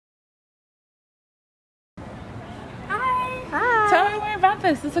Tell me more about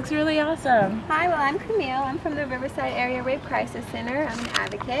this. This looks really awesome. Hi, well, I'm Camille. I'm from the Riverside Area Rape Crisis Center. I'm an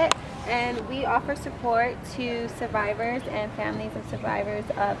advocate, and we offer support to survivors and families of survivors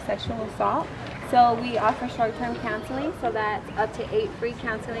of sexual assault. So we offer short-term counseling, so that's up to 8 free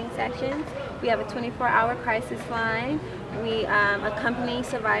counseling sessions. We have a 24-hour crisis line. We accompany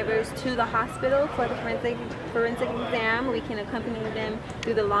survivors to the hospital for the forensic exam. We can accompany them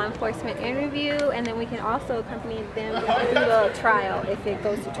through the law enforcement interview, and then we can also accompany them through the trial if it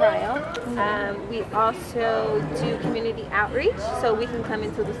goes to trial. We also do community outreach, so we can come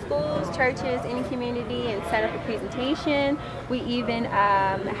into the schools, churches, any community and set up a presentation. We even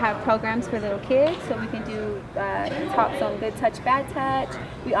have programs for little kids, so we can do talks on good touch, bad touch.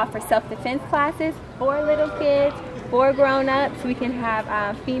 We offer self-defense classes for little kids, for grown-ups. We can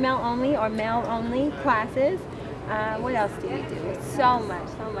have female-only or male-only classes. What else do we do? So much,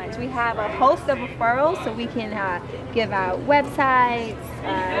 so much. We have a host of referrals, so we can give out websites,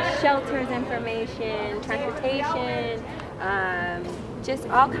 shelters information, transportation, just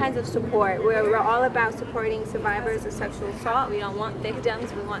all kinds of support. We're all about supporting survivors of sexual assault. We don't want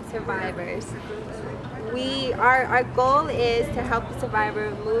victims, we want survivors. Our goal is to help the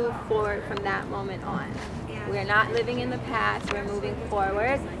survivor move forward from that moment on. We're not living in the past, we're moving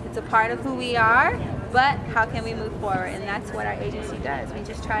forward. It's a part of who we are, but how can we move forward? And that's what our agency does. We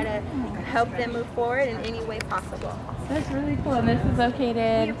just try to help them move forward in any way possible. That's really cool. And this is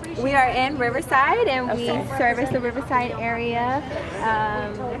located? We are in Riverside, and we service the Riverside area.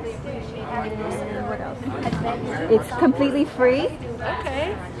 And what else? It's completely free.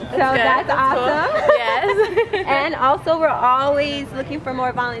 Okay. So that's awesome. Cool. Yes. And also we're always looking for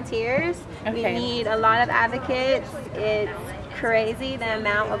more volunteers. We need a lot of advocates. It's crazy the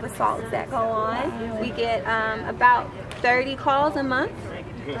amount of assaults that go on. We get about 30 calls a month.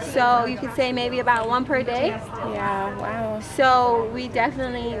 So you could say maybe about 1 per day. Yeah, wow. So we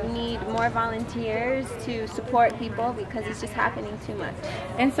definitely need more volunteers to support people because it's just happening too much.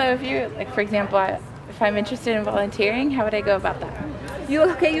 And so if you, like for example, if I'm interested in volunteering, how would I go about that? You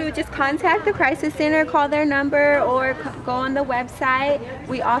would just contact the crisis center, call their number, or go on the website.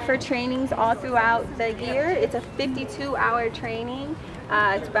 We offer trainings all throughout the year. It's a 52-hour training.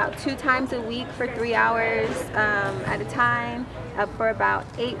 It's about 2 times a week for 3 hours at a time for about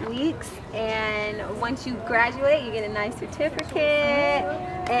 8 weeks. And once you graduate, you get a nice certificate,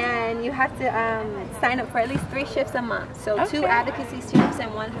 and you have to sign up for at least 3 shifts a month. So 2 advocacy shifts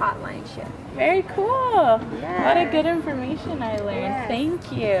and 1 hotline shift. Very cool. Yes. What a good information I learned. Yes.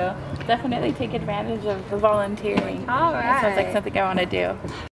 Thank you. Definitely take advantage of the volunteering. All right. That sounds like something I want to do.